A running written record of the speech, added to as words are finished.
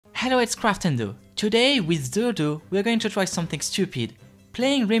Hello, it's Craftendo. Today, with Dodo, we're going to try something stupid,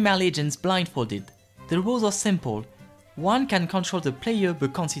 playing Rayman Legends blindfolded. The rules are simple. One can control the player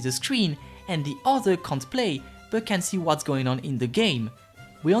but can't see the screen, and the other can't play but can see what's going on in the game.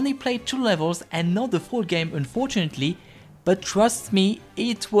 We only played 2 levels and not the full game unfortunately, but trust me,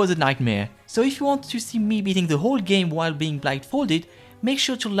 it was a nightmare. So if you want to see me beating the whole game while being blindfolded, make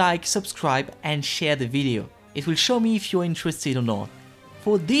sure to like, subscribe and share the video. It will show me if you're interested or not.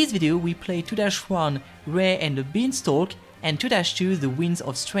 For this video we play 2-1 Ray and the Beanstalk and 2-2 the Winds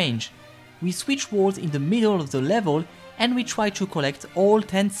of Strange. We switch worlds in the middle of the level and we try to collect all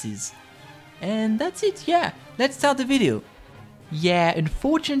tenses. And that's it, yeah, let's start the video. Yeah,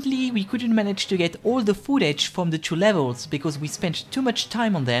 unfortunately we couldn't manage to get all the footage from the 2 levels because we spent too much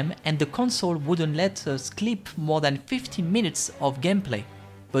time on them and the console wouldn't let us clip more than 15 minutes of gameplay.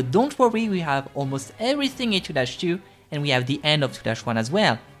 But don't worry, we have almost everything in 2-2 and we have the end of 2-1 as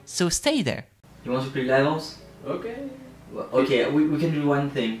well, so stay there. You want to play levels? Okay. Okay, we can do one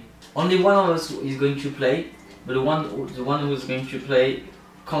thing. Only one of us is going to play, but the one who is going to play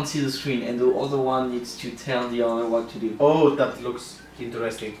can't see the screen and the other one needs to tell the other what to do. Oh, that looks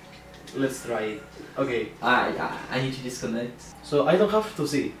interesting. Let's try it. Okay. I need to disconnect. So I don't have to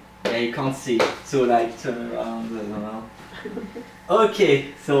see. Yeah, you can't see, so like turn around, I don't know.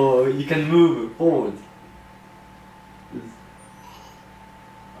 Okay, so you can move forward.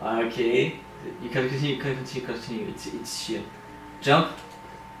 Okay, you can continue, it's here. Jump.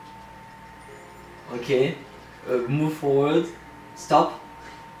 Okay, move forward, stop,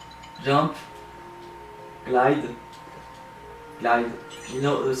 jump, glide, you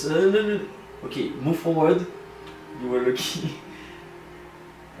know, okay, move forward, you were lucky.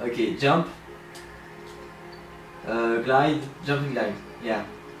 Okay, jump, glide, jumping glide, yeah.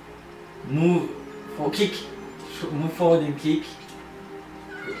 Move, kick, move forward and kick.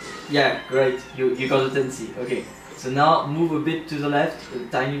 Yeah, great, you got the tendency. Okay, so now move a bit to the left, a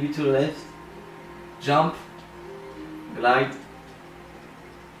tiny bit to the left. Jump, glide.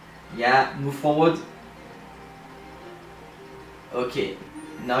 Yeah, move forward. Okay,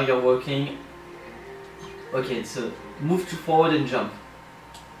 now you're working. Okay, so move to forward and jump.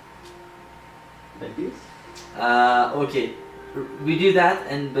 Like this? Okay, we do that,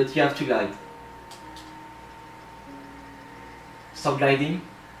 but you have to glide. Stop gliding.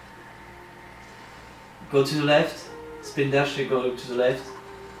 Go to the left, spin dash, go to the left,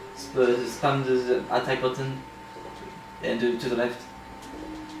 spam the attack button and do to the left.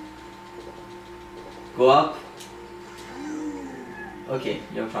 Go up. Okay,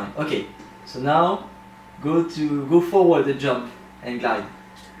 you're fine. Okay, so now go forward and jump and glide.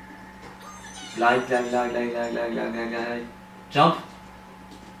 Glide. Jump.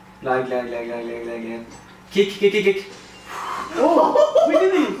 Glide. Kick. Oh, we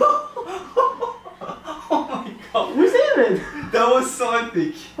did it! We saved it! That was so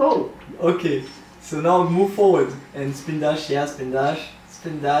epic! Oh! Okay, so now move forward and spin dash, yeah, spin dash,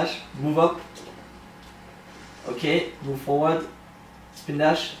 move up. Okay, move forward, spin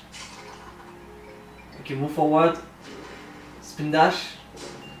dash. Okay, move forward, spin dash.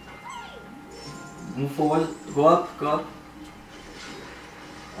 Move forward, go up.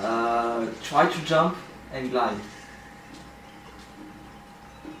 Try to jump and glide.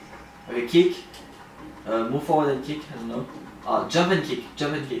 Okay, kick. Move forward and kick, I don't know. Jump and kick,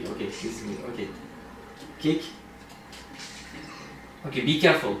 okay, this is me, okay. Kick. Okay, be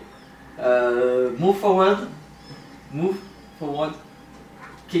careful. Move forward,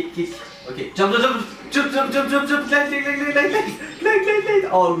 kick, okay. Jump, glide.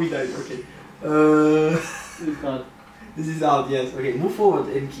 Oh, we died, okay. This is hard. This is hard, yes, okay, move forward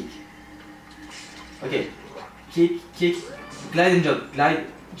and kick. Okay, kick, glide and jump,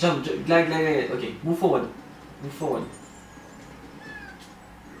 Jump, glide, okay, move forward.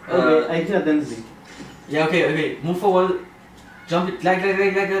 Okay, I feel dancing. Yeah, okay, move forward, jump it, glide,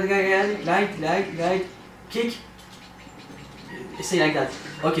 kick. Say like that.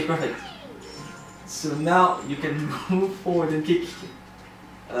 Okay, perfect. So now you can move forward and kick.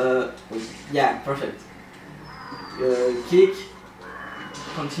 Yeah, perfect. Kick,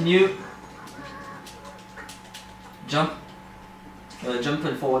 continue, jump. Jump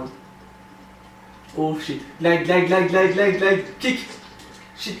and forward. Oh shit. Glide. Kick.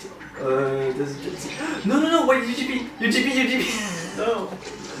 Shit. No. Wait, UGP. No.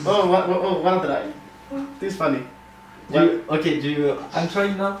 Oh, wanna try? This is funny. I'm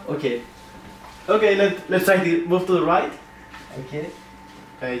trying now? Okay. Okay, let's try to move to the right. Okay.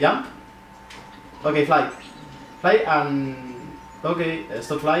 Jump. Okay, fly and... Okay,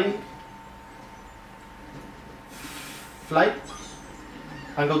 stop flying. Fly.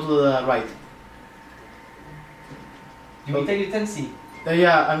 and go to the right. You will take the 10C.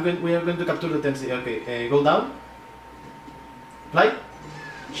 Yeah, we are going to capture the 10C. Okay, go down. Fly.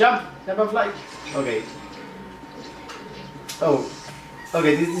 Jump and fly. Okay. Oh.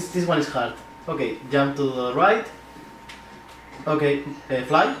 Okay, this one is hard. Okay, jump to the right. Okay,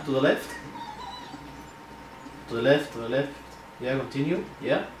 fly to the left. To the left, to the left. Yeah, continue.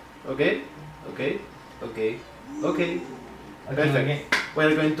 Yeah. Okay. Okay. Okay. Okay. Perfect. Okay.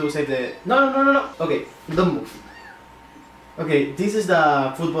 We're going to save the... No. Okay, don't move. Okay, this is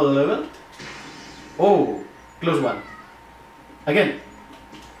the football level. Oh, close one. Again.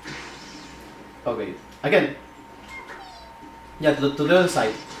 Okay, again. Yeah, to the other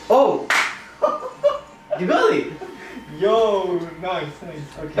side. Oh! You got it! Yo, nice.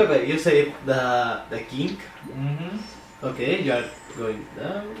 Okay. Okay, you save the king. Okay, you are going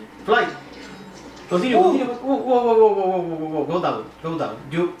down. Fly! Continue. Whoa. Go down.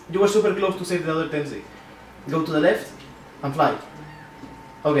 You were super close to save the other Tensei. Go to the left and fly.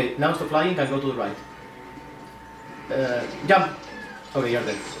 Okay, now stop flying and go to the right. Jump! Okay, you're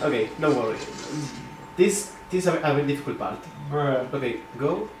dead. Okay, don't worry. This is a very difficult part. Bruh. Okay,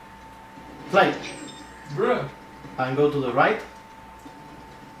 go. Fly! Bruh. And go to the right.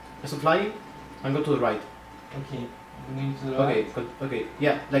 Stop flying and go to the right. Okay, going to the right. Okay,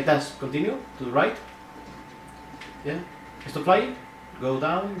 yeah, like that. Continue to the right. Yeah. Stop flying. Go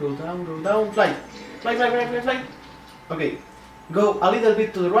down, fly. Fly. Okay. Go a little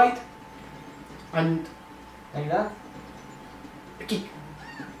bit to the right. And Like that? kick.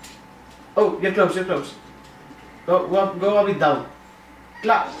 Oh, you're close. Go a bit down.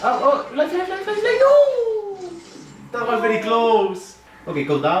 Fly. Fly. No! That was very close. Okay,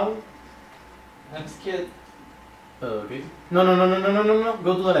 go down. I'm scared. Okay. No.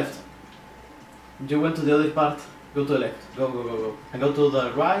 Go to the left. You went to the other part. Go to the left. Go. And go to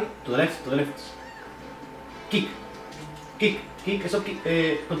the right. To the left. Kick. Stop kick.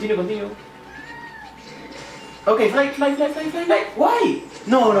 Continue. Okay, fly. Why?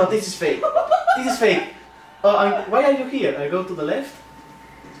 No, this is fake. This is fake. Why are you here? I go to the left.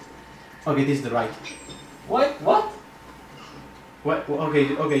 Okay, this is the right. What? What?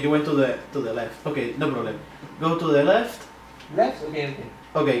 Okay, you went to the left. Okay, no problem. Go to the left. Left? Okay.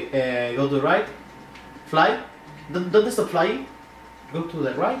 Okay, go to the right. Fly. Don't stop flying. Go to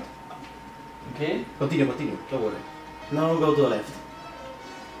the right. Okay. Continue. Don't worry. Now go to the left.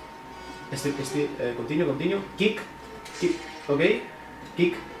 Continue. Kick. Okay.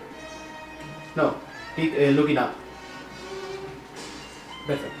 Kick. No. Kick. Looking up.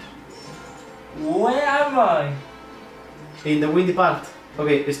 Perfect. Where am I? In the windy part.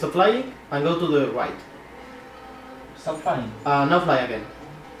 Okay, stop flying and go to the right. Stop flying. Now fly again.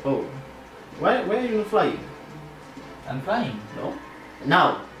 Oh. Why are you not flying? I'm flying. No.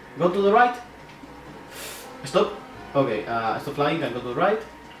 Now, go to the right. Stop. Okay, stop flying and go to the right.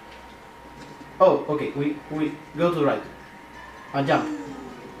 Oh, okay, we go to the right. And jump.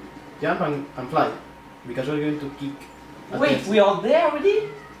 Jump and fly. Because we're going to kick. Wait, we are there already?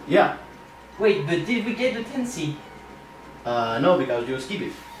 Yeah. Wait, but did we get the 10C? No, because you skip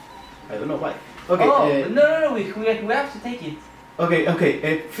it. I don't know why. Okay. Oh, no, we have to take it.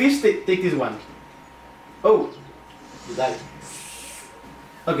 Okay. First take this one. Oh, you died.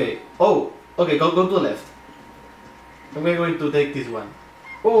 Okay. Oh, okay. Go to the left. And we're going to take this one.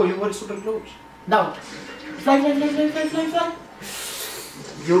 Oh, you were super close. Now, fly.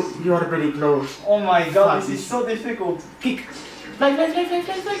 You are very close. Oh my god, Fuck, this is so difficult. Kick. Fly.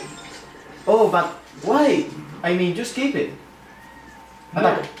 Oh, but why? I mean, just keep it.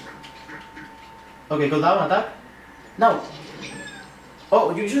 Attack. Okay, go down, attack. Now.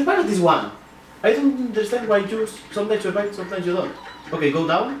 Oh, you survived this one. I don't understand why you sometimes survive, sometimes you don't. Okay, go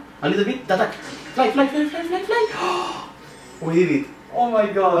down a little bit, attack. Fly. We did it. Oh my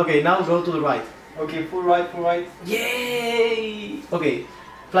god. Okay, now go to the right. Okay, full right. Yay! Okay,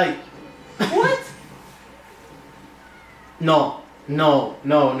 fly. What? No.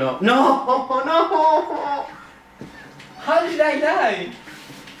 How did I die?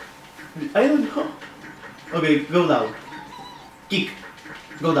 I don't know. Okay, go down. Kick.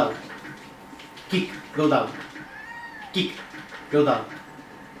 Go down. Kick. Go down. Kick. Go down.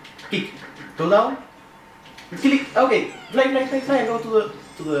 Kick. Go down. Click. Okay. Fly and go to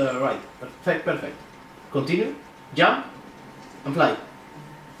the right. Perfect. Continue. Jump. And fly.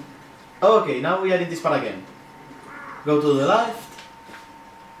 Okay, now we are in this part again. Go to the left.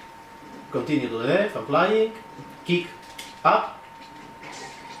 Continue to the left. I'm flying. Kick. Up.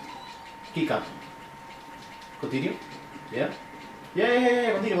 Kick up. Continue. Yeah.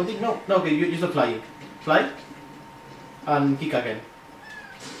 Continue. No, okay, you stop flying. Fly. And kick again.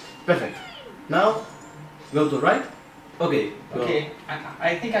 Perfect. Now, go to right. Okay. Go. Okay,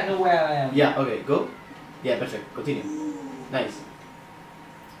 I think I know where I am. Yeah, okay, go. Yeah, perfect. Continue. Nice.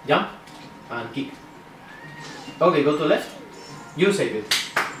 Jump and kick. Okay, go to left. You save it.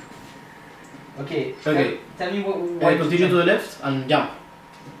 Okay. Okay. Tell me what. Continue to the left and jump.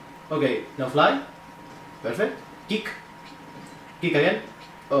 Okay, now fly. Perfect. Kick. Kick again.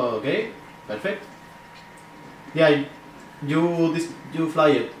 Okay, perfect. Yeah, you fly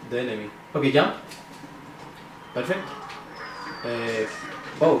it, the enemy. Okay, jump. Perfect.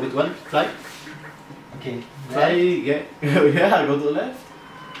 Oh, good one. Fly. Okay. Fly. Yeah. Yeah. Go to the left.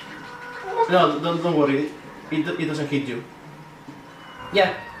 No, don't worry. It doesn't hit you.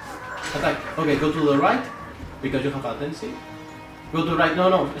 Yeah. Attack. Okay, go to the right because you have a tendency. Go to right.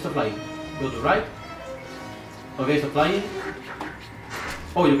 No, stop flying. Go to right. Okay, stop flying.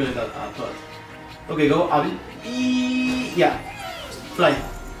 Oh, you can that. Thought. Okay, go up. Yeah. Fly.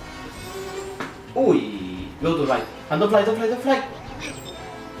 Oi. Go to right. And don't fly.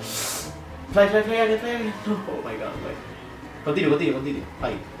 Fly again. Oh my god. Wait. Continue.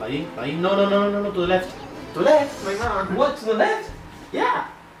 Flying. No. To the left. To the left, my man. What, to the left? Yeah.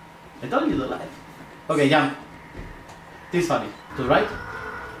 I told you to the left. Okay, jump. This is funny. To the right. To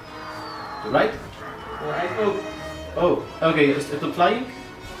the right. Oh, okay. Stop flying.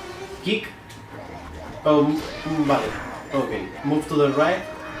 Kick. Oh, vale. Okay, move to the right.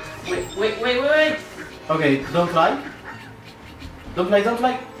 Wait. Okay, don't fly. Don't fly. To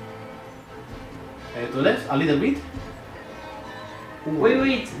the left, a little bit.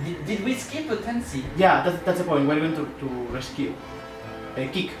 Wait. Did we skip a tendency? Yeah, that's the point. We're going to rescue.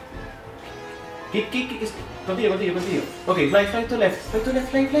 Kick. Continue. Okay, fly to left. Fly to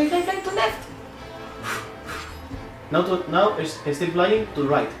left. Now it's still flying to the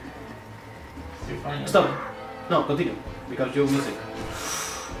right. Stop. No, continue. Because you miss it.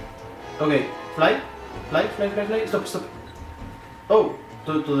 Okay, fly. Stop. Oh,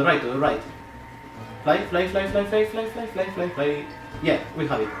 to the right. Fly. Yeah, we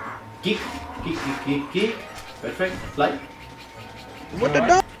have it. Kick. Perfect. Fly. What the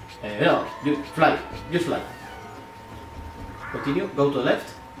dog? No, you fly. Just fly. Continue. Go to the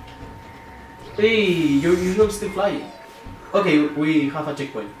left. Hey, you're still flying. Okay, we have a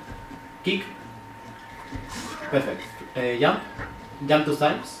checkpoint. Kick. Perfect. Jump 2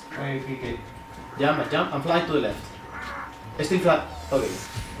 times. Okay. Jump and fly to the left. Still fly. Okay.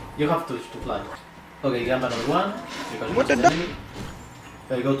 You have to fly. Okay, jump another one. Because What you the the enemy.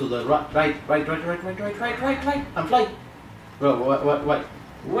 Go to the right. And fly. Bro, why?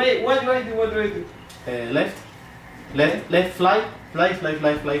 Wait, what do I do? Left, fly, right,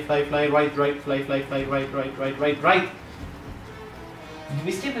 right. Did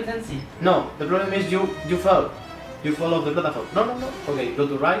we skip a tendency? No, the problem is you fell. You fall off the platform. No. Okay, go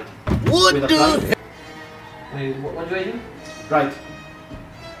to right. What With a the? fly. Wait, what do I do? Right.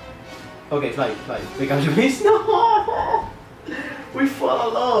 Okay, fly. Because you missed. No! We fall a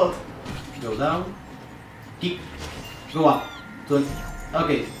lot. Go down. Kick. Go up.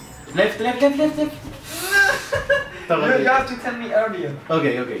 Okay. Left. You have to tell me earlier.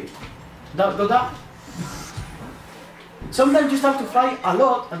 Okay. Go down. Sometimes you start to fly a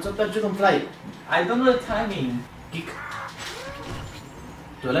lot and sometimes you don't fly. I don't know the timing. Kick.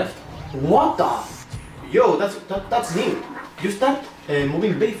 To the left. What the? Yo, that's new. You start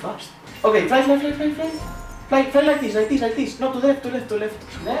moving very fast. Okay, fly. Fly like this. No, to the left.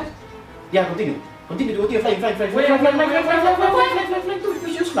 Left? Yeah, continue.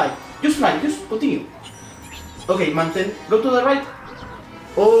 Fly. Just fly. Just continue. Okay, maintain. Go to the right.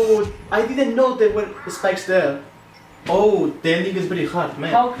 Oh, I didn't know there were spikes there. Oh, the ending is very hard,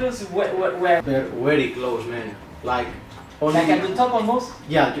 man. How close? Where? They're very close, man. Like, only... Like at the top almost?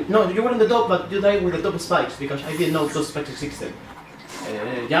 Yeah, no, you were on the top, but you died with the top spikes because I didn't know those spikes existed.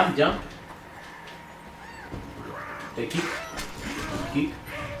 Jump. Kick.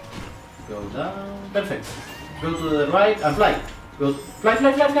 Go down. Perfect. Go to the right and fly. Go fly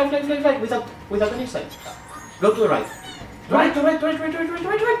without any sight. Go to the right. Right.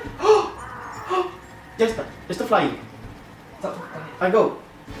 Just stop flying. Stop. And go.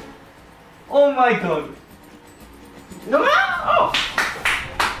 Oh my god. No! Oh.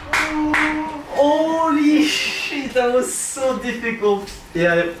 Holy shit, that was so difficult.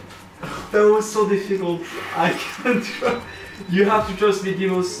 Yeah. That was so difficult. I can't trust. You have to trust me,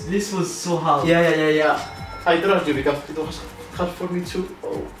 this was so hard. Yeah. I trust you because it was hard for me too.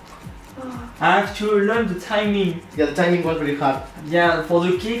 Oh. I have to learn the timing. Yeah, the timing was really hard. Yeah, for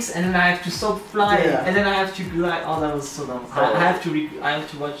the kicks, and then I have to stop flying, Yeah. and then I have to glide. Oh, that was so dumb. Oh. I have to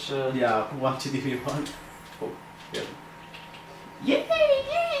watch. Yeah, watch it if you want. Oh, yeah. Yay!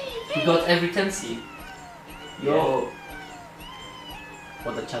 You got every tendency. Yo.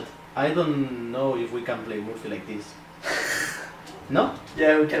 What a chat. I don't know if we can play Murphy like this. No?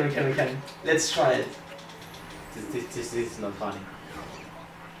 Yeah, we can. Let's try it. This is not funny.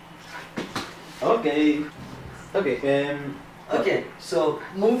 Okay. Okay, Okay, so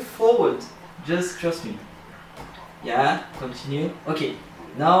move forward. Just trust me. Yeah, continue. Okay,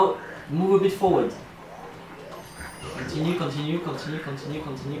 now move a bit forward. Continue. Oh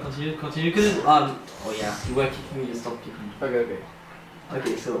yeah, you were kicking me, you stopped kicking me. Okay.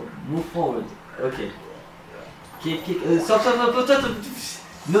 Okay, so move forward. Okay. Kick. Stop.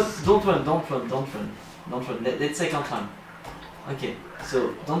 No, don't run. Let's take our time. Okay,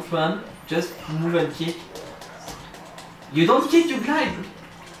 so don't run. Just move and kick. You don't kick, you glide.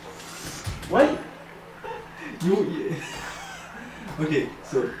 Why? You. Okay,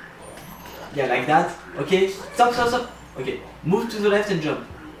 so yeah, like that. Okay, stop. Okay, move to the left and jump.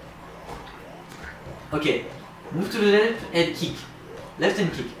 Okay, move to the left and kick. Left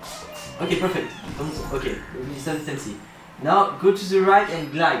and kick. Okay, perfect. Okay, consistency. Now go to the right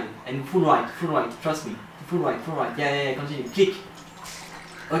and glide. And full right. Trust me. Full right. Yeah. Continue. Kick.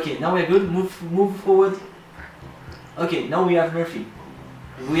 Okay, now we're good. Move forward. Okay, now we have Murphy.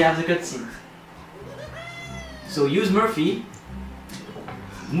 We have the cutscene. So use Murphy.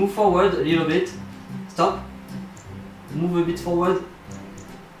 Move forward a little bit. Stop. Move a bit forward.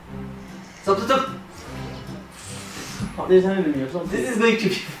 Stop. There's an enemy or something. This is going to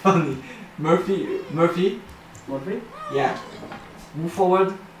be funny. Murphy. Murphy? Yeah. Move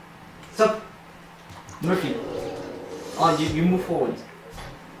forward. Stop. Murphy. Oh, you move forward.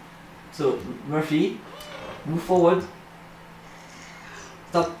 So, Murphy. Move forward.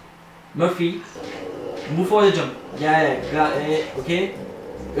 Stop. Murphy. Move forward, jump. Yeah. Okay.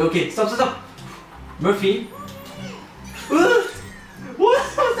 Okay, stop. Murphy.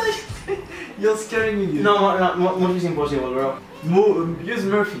 What are you doing? You're scaring me, dude. No, Murphy's impossible, bro. Use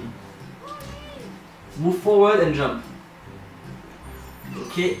Murphy. Move forward and jump.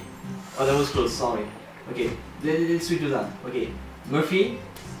 Okay. Oh, that was close, sorry. Okay, let's redo that. Okay, Murphy,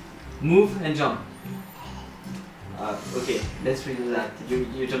 move and jump. Okay, let's redo that.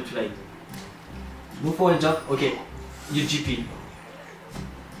 You jump too late. Move forward and jump. Okay, you GP.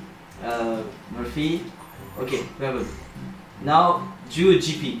 Murphy. Okay, very good. Now do a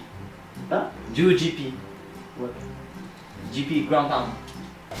GP. Huh? Do a GP. What? GP, ground pound.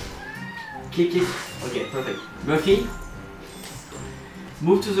 Kick. Okay, perfect. Murphy.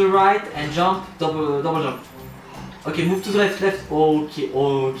 Move to the right and jump, double jump. Okay, move to the left. Okay.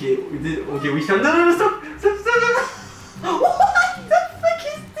 We shall. No, stop. What the fuck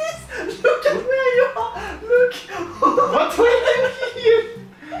is this? Look at where you are. Look. What? What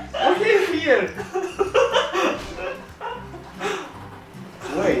is here?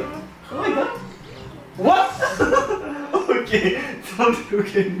 Wait. Oh my god. What? Okay, don't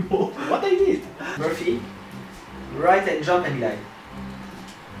look anymore. What I did? Murphy, right and jump and glide.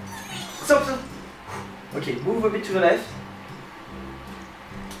 Stop. Okay, move a bit to the left.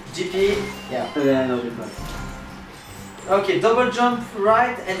 GP, yeah. No different. Okay, double jump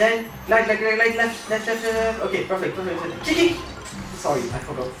right and then glide, left. Okay, perfect. Kick. Sorry, I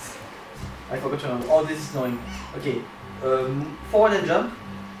forgot to run. Oh, this is annoying. Okay, forward and jump.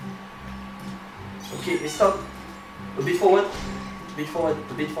 Okay, stop. A bit forward.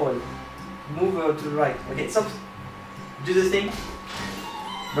 Move to the right. Okay, stop. Do this thing.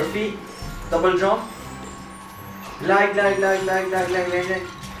 Murphy, double jump. Glide.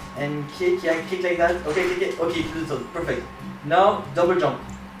 And kick, yeah, kick like that. Okay, kick it. Okay, perfect. Now, double jump.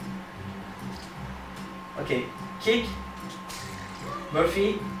 Okay, kick.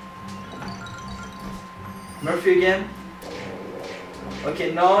 Murphy again.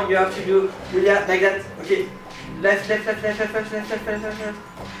 Okay, now you have to do like that. Okay, left.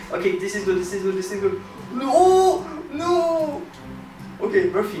 Okay, this is good. No. Okay,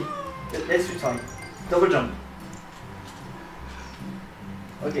 Murphy. Let's retry. Double jump.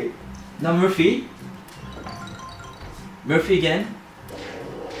 Okay, now Murphy again.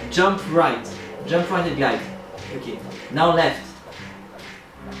 Jump right and glide. Okay, now left.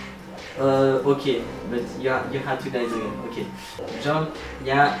 Okay, but you had to glide again. Okay, jump.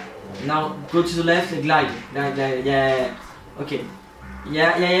 Yeah. Now go to the left and glide. Yeah. Okay.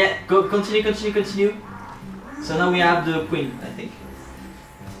 Yeah. Go. Continue. So now we have the queen, I think.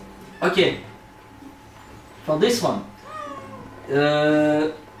 Okay. For this one,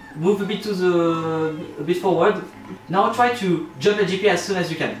 move a bit forward. Now try to jump a GP as soon as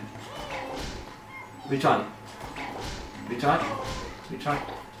you can. We try.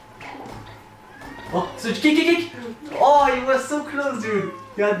 Oh, switch, kick! Oh, you were so close, dude.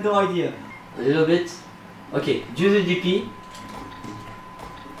 You had no idea. A little bit. Okay, do the DP.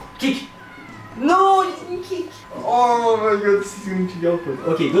 Kick! No, you didn't kick! Oh my god, this is going to be awkward.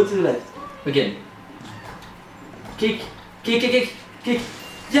 Okay, go to the left. Again. Kick! Kick, kick, kick, kick!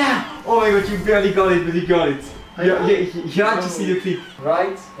 Yeah! Oh my god, you barely got it, but you got it. You had to see the clip.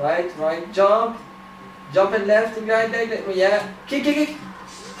 Right, right, right. Jump. Jump and left and right, yeah. Kick, kick, kick.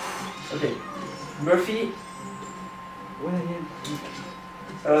 Okay. Murphy. What again?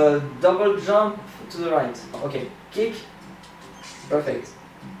 Double jump to the right. Okay. Kick. Perfect.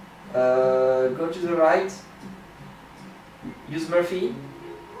 Go to the right. Use Murphy.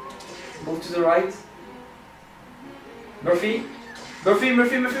 Move to the right. Murphy. Murphy,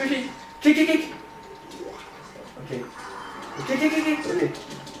 Murphy, Murphy, Murphy. Kick, kick, kick. Okay. Kick, kick, kick, kick. Okay.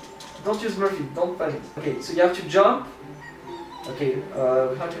 Don't use Murphy. Don't panic. Okay, so you have to jump. Okay.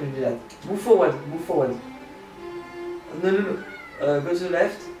 How can we do that? Move forward. Move forward. No, no, no. Go to the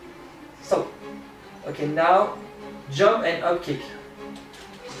left. Stop. Okay, now jump and up kick.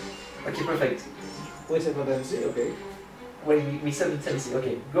 Okay, perfect. Wait, set the tendency, okay. Wait, we set the tendency.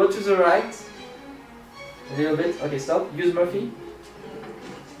 Okay, go to the right. A little bit. Okay, stop. Use Murphy.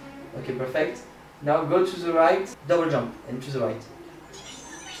 Okay, perfect. Now go to the right. Double jump and to the right.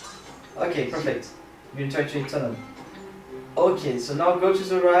 Okay, perfect. You can try to turn on. Okay, so now go to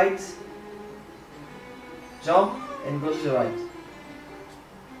the right. Jump and go to the right.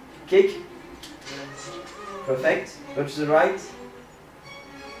 Kick. Perfect. Go to the right.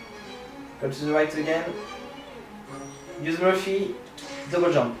 Go to the right again. Use Murphy.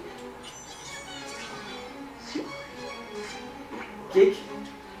 Double jump. Kick.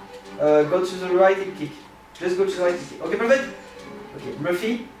 Go to the right and kick. Just go to the right and kick. Okay, perfect. Okay,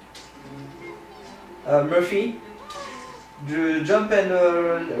 Murphy. Murphy. Jump and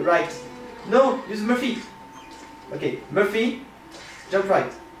right. No, use Murphy. Okay, Murphy. Jump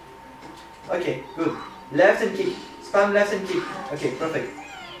right. Okay, good. Left and kick. Spam left and kick. Okay, perfect.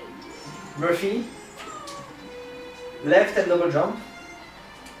 Murphy. Left and double jump.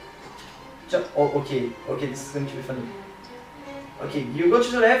 Jump. Oh, okay. Okay, this is going to be funny. Okay, you go to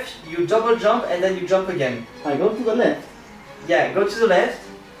the left, you double jump, and then you jump again. I go to the left. Yeah, go to the left.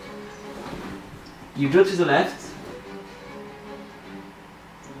 You go to the left.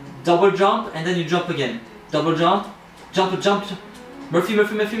 Double jump, and then you jump again. Double jump. Jump, jump. Murphy,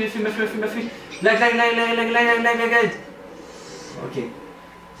 Murphy, Murphy, Murphy, Murphy, Murphy, Murphy. Lag. Okay.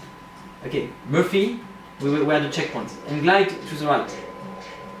 Okay, Murphy. We had the checkpoint. And glide to the right.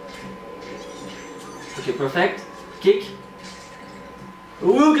 Okay, perfect. Kick.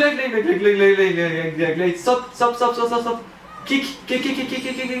 Ooh, glide. Stop. Kick. Go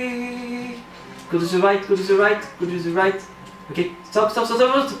to the right. Okay, stop.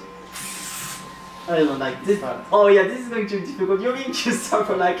 I don't like this part. Oh yeah, this is going to be difficult. You're going to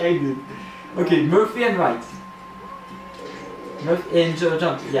suffer like I did. Okay, Murphy and right. Murphy and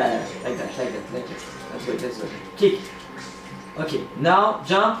jump. Yeah, like that. That's good. Kick. Okay, now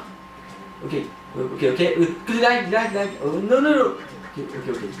jump. Okay. Glide. Oh no. Okay.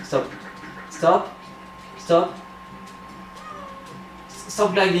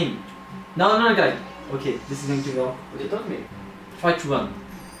 Stop gliding. No, glide. Okay, this is going to go. You told me. Try to run.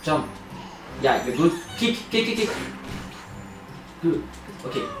 Jump. Yeah, you're good. Kick. Good.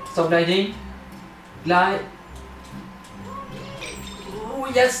 Okay, stop gliding. Glide. Oh,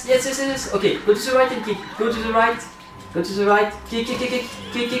 yes. Okay, go to the right and kick. Go to the right. Kick. Okay,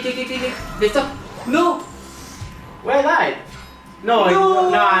 stop. No. Where I? No.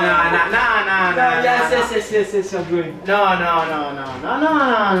 Yes, you're good. No.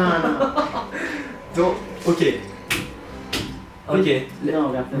 Don't. Okay.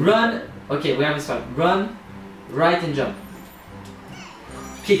 No, Captain. Run. Okay, we have this one. Run, right and jump.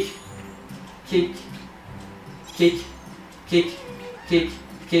 Kick.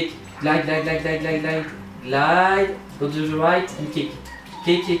 Glide. Go to the right and kick.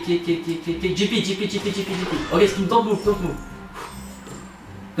 GP. Okay, don't move.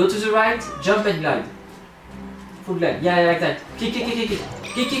 Go to the right, jump and glide. Full glide. Yeah, like that. Kick.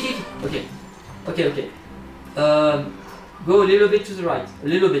 Okay. Go a little bit to the right. A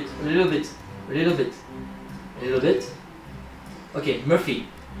little bit. Okay, Murphy.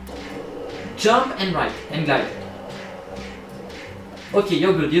 Jump and right and glide. Okay,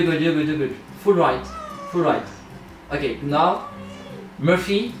 you're good. Full right. Okay, now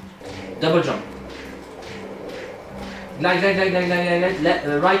Murphy, double jump. Glide.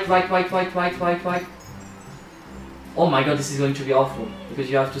 Right. Oh my god, this is going to be awful because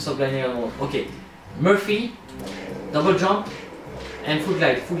you have to stop gliding at all. Okay, Murphy, double jump and full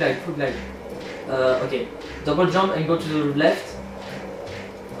glide. Okay, double jump and go to the left.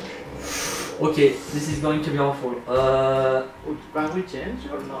 Okay, this is going to be awful. Can we change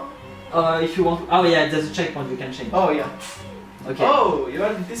or not? If you want. Oh yeah, there's a checkpoint you can change. Oh yeah. Okay. Oh, you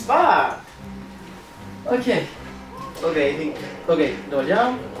are in this part. Okay. Okay, I think. Okay, double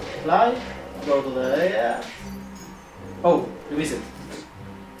jump, fly, go to the area. Oh, you missed it.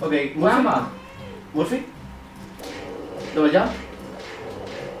 Okay, Rayman. Murphy. Double jump.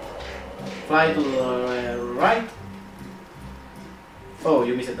 Fly to the right. Oh,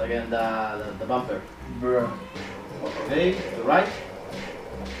 you missed it again, the bumper. Bruh. Okay, to right.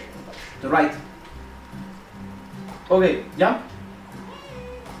 To right. Okay, jump.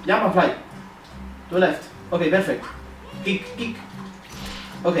 Jump and fly. To left. Okay, perfect. Kick, kick.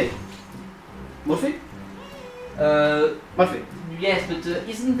 Okay. Murphy? Murphy. Yes, but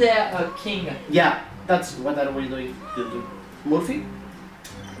isn't there a king? Yeah, that's what are we doing to do. Murphy.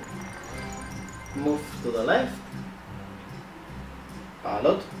 Move to the left. A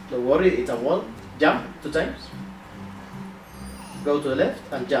lot. Don't worry, it's a wall. Jump 2 times. Go to the left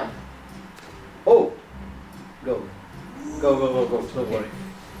and jump. Oh! Go. Go, go, go, go. Don't worry.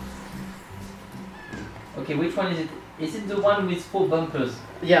 Okay, which one is it? Is it the one with 4 bumpers?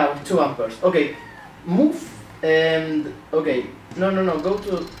 Yeah, 2 bumpers. Okay. Move and... Okay. No, no, no. Go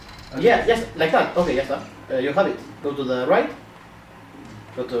to... Okay. Yeah, yes, like that. Okay, yes, that. You have it. Go to the right.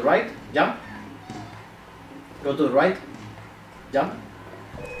 Go to the right. Jump. Go to the right. Jump.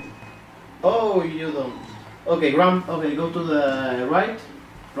 Oh, you don't. Okay, grab. Okay, go to the right.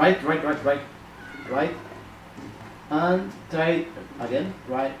 Right, right, right, right. Right. And try again.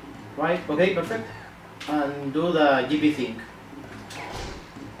 Right. Right. Okay, perfect. And do the GB thing.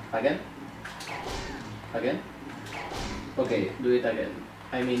 Again. Again. Okay, do it again.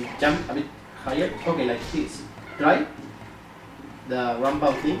 I mean, jump a bit higher. Okay, like this. Try. The ramp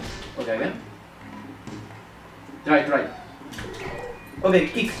thing. Okay, again. Try, try. Okay,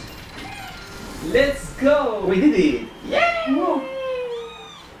 kick. Let's go! We did it! Yeah! Whoa.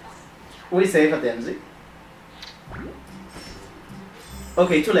 We save at the end.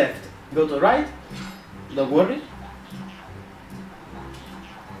 Okay, to left. Go to right. Don't worry.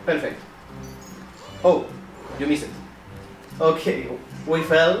 Perfect. Oh, you missed it. Okay, we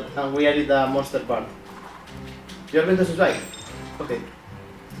fell and we are in the monster part. You're going to survive. Okay.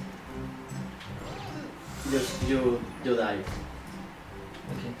 Just you die.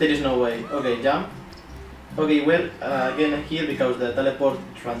 Okay. There is no way. Okay, jump. Okay, we're again here because the teleport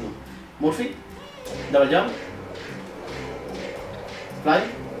is random. Murphy, double jump, fly,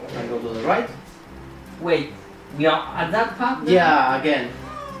 and go to the right. Wait, we are at that part? Then? Yeah, again,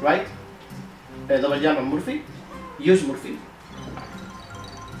 right. Double jump and Murphy. Use Murphy.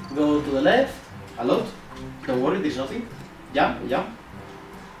 Go to the left, a lot. Don't worry, there's nothing. Jump, jump.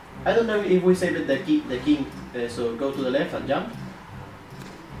 I don't know if we saved the king, so go to the left and jump.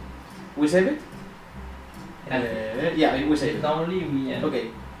 We save it? Yeah, we save it. Normally we... Okay,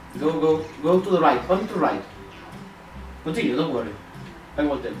 go to the right, only to the right. Continue, don't worry. I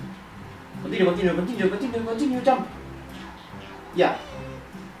will tell. Continue, jump. Yeah,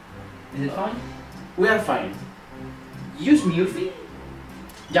 Is it fine? we are fine. Use Murphy.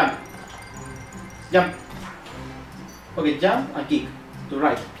 Jump. Jump. Okay, jump and kick. To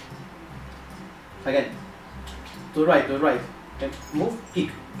right. Again. To right. Okay, move, kick.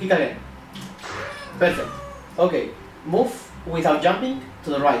 Kick again. Perfect. Okay, move without jumping to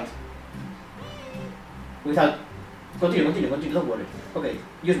the right. Without... Continue, don't worry. Okay,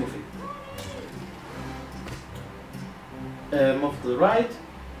 use Murphy. Move to the right.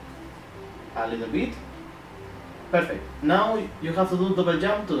 A little bit. Perfect. Now you have to do double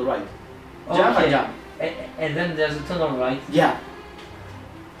jump to the right. Jump Okay. and jump. And then there's a tunnel, right? Yeah.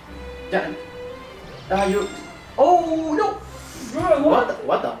 Jump. You... Oh no! Bro,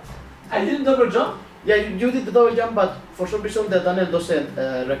 What the? I didn't double jump? Yeah, you did the double jump, but for some reason the tunnel doesn't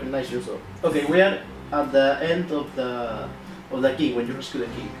recognize you. So okay, we are at the end of the king when you rescue the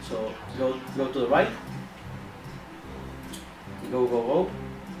king. So go to the right. Go.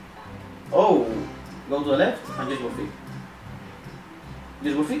 Oh, go to the left and use Murphy.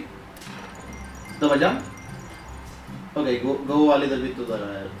 Use Murphy. Double jump. Okay, go a little bit to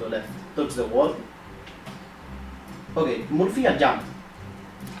the left. Touch the wall. Okay, Murphy and jump.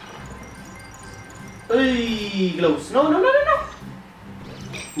 Hey, close. No.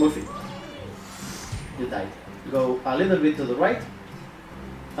 Murphy. You died. Go a little bit to the right.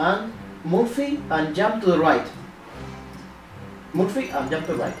 And Murphy and jump to the right. Murphy and jump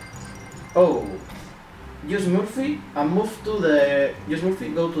to the right. Oh. Use Murphy and move to the... Use Murphy,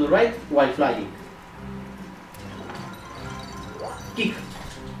 go to the right while flying. Kick.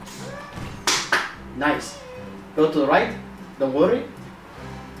 Nice. Go to the right. Don't worry.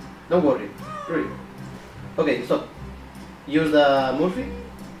 3. Okay, stop. Use the Murphy.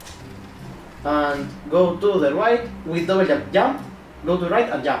 And go to the right with double jump. Jump. Go to right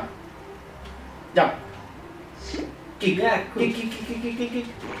and jump. Jump. Kick. Yeah, cool. Kick.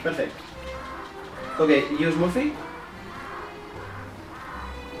 Perfect. Okay, use Murphy.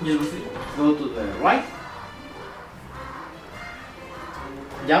 Use Murphy. Go to the right.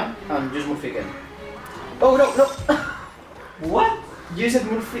 Jump and use Murphy again. Oh no! What? Use it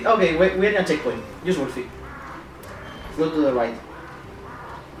Murphy. Okay, wait, we're in a checkpoint. Use Murphy. Go to the right.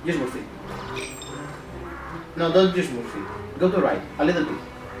 Use Murphy. No, don't use Murphy. Go to right. A little bit.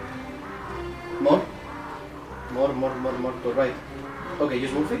 More to the right. Okay,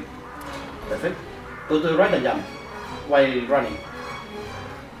 use Murphy. Perfect. Go to the right and jump while running.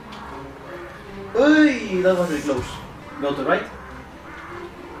 Uy, that was very close. Go to the right.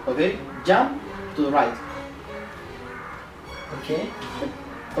 Okay, jump to the right. Okay.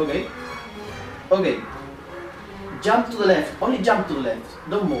 Okay. Okay. Jump to the left. Only jump to the left.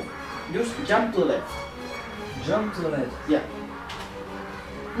 Don't move. Just jump to the left. Jump to the left. Yeah.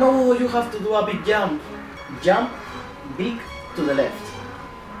 No, you have to do a big jump. Jump big to the left.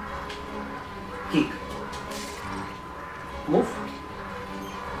 Kick. Move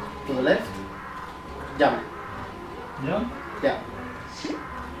to the left. Jump. Jump? Yeah.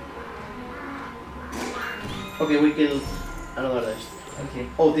 Okay, we kill another nest. Okay.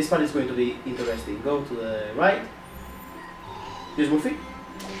 Oh, this part is going to be interesting. Go to the right. Use Murphy.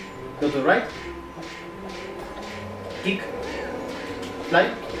 Go to the right. Kick.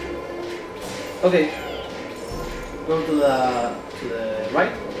 Fly. Okay. Go to the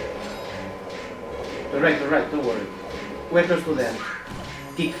right. The right, don't worry. We're close to the end.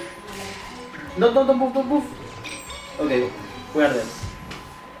 Kick. No, don't move. Okay, we are there.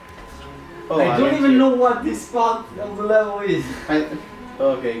 Oh, I don't even know what this part of the level is.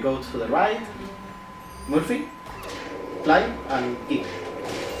 Okay, go to the right. Murphy. Fly and kick.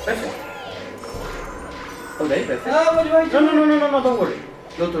 Perfect. Okay, perfect. What do I do? No, don't worry.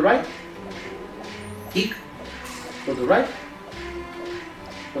 Go to right. Kick. Go to right.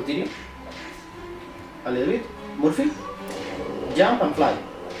 Continue. A little bit. Murphy. Jump and fly.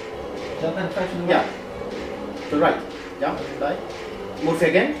 Jump and fly to the Yeah. right. To the right. Jump, fly. Murphy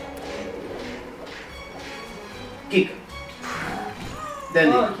again. Kick.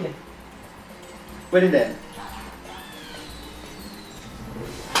 Then Oh, okay. we're in there.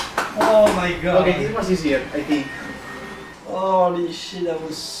 Oh my god. Okay, this was easier, I think. Holy shit, that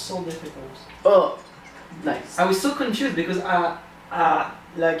was so difficult. Oh, nice. I was so confused because I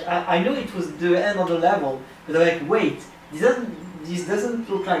know it was the end of the level, but I'm like, wait, this doesn't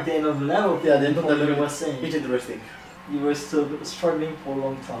look like the end of the level. Yeah, the end of the What you level were saying. It's interesting. You were still struggling for a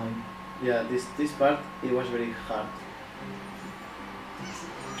long time. Yeah, this part, it was very hard.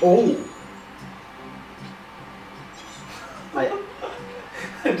 Oh! I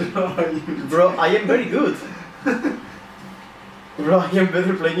don't know how you... Bro, I am very good. Bro, I am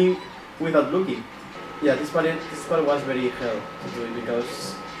better playing without looking. Yeah, this part was very hell to do it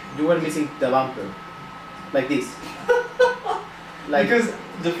because you were missing the bumper. Like this. Like, because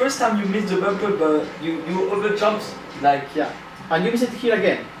the first time you missed the bumper, but you over jumped, like... yeah. And you missed it here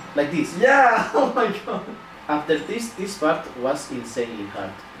again. Like this. Yeah! Oh my god! After this part was insanely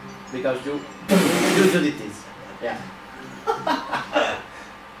hard. Because you did this. Yeah.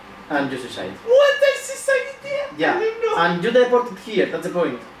 And you suicide. What? I suicided there? Yeah. I didn't know. And you teleported here, that's the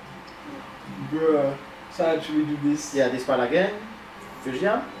point. Bruh. So I actually do this. Yeah, this part again. First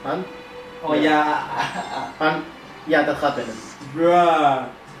jump and Oh yeah. and yeah, that happened. Bruh.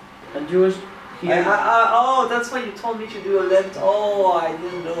 And you was here. Oh, that's why you told me to do a left. Oh, I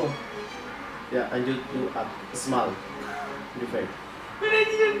didn't know. Yeah, and you do a small. You failed. But I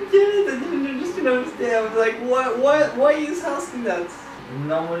didn't get it. I didn't understand. I was there. I was like, what? Why are you asking that?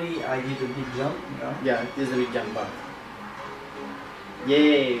 Normally, I did a big jump. No? Yeah, this is the big jump part.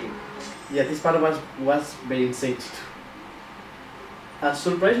 Yay! Yeah, this part was very insane to do. And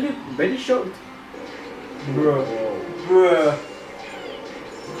surprisingly, very short. Bruh. Bruh.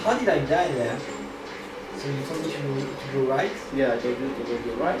 How did I die there? So you told me to go right? Yeah, I told you to go to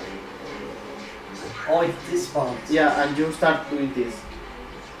the right. Oh, it's this part. Yeah, and you start doing this.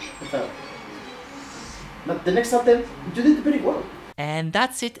 But the next attempt, you did very well. And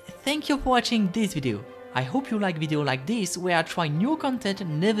that's it. Thank you for watching this video. I hope you like videos like this where I try new content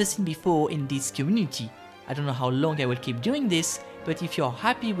never seen before in this community. I don't know how long I will keep doing this, but if you're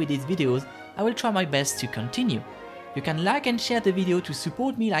happy with these videos, I will try my best to continue. You can like and share the video to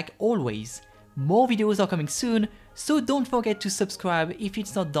support me like always. More videos are coming soon, so don't forget to subscribe if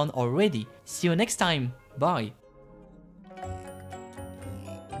it's not done already. See you next time. Bye.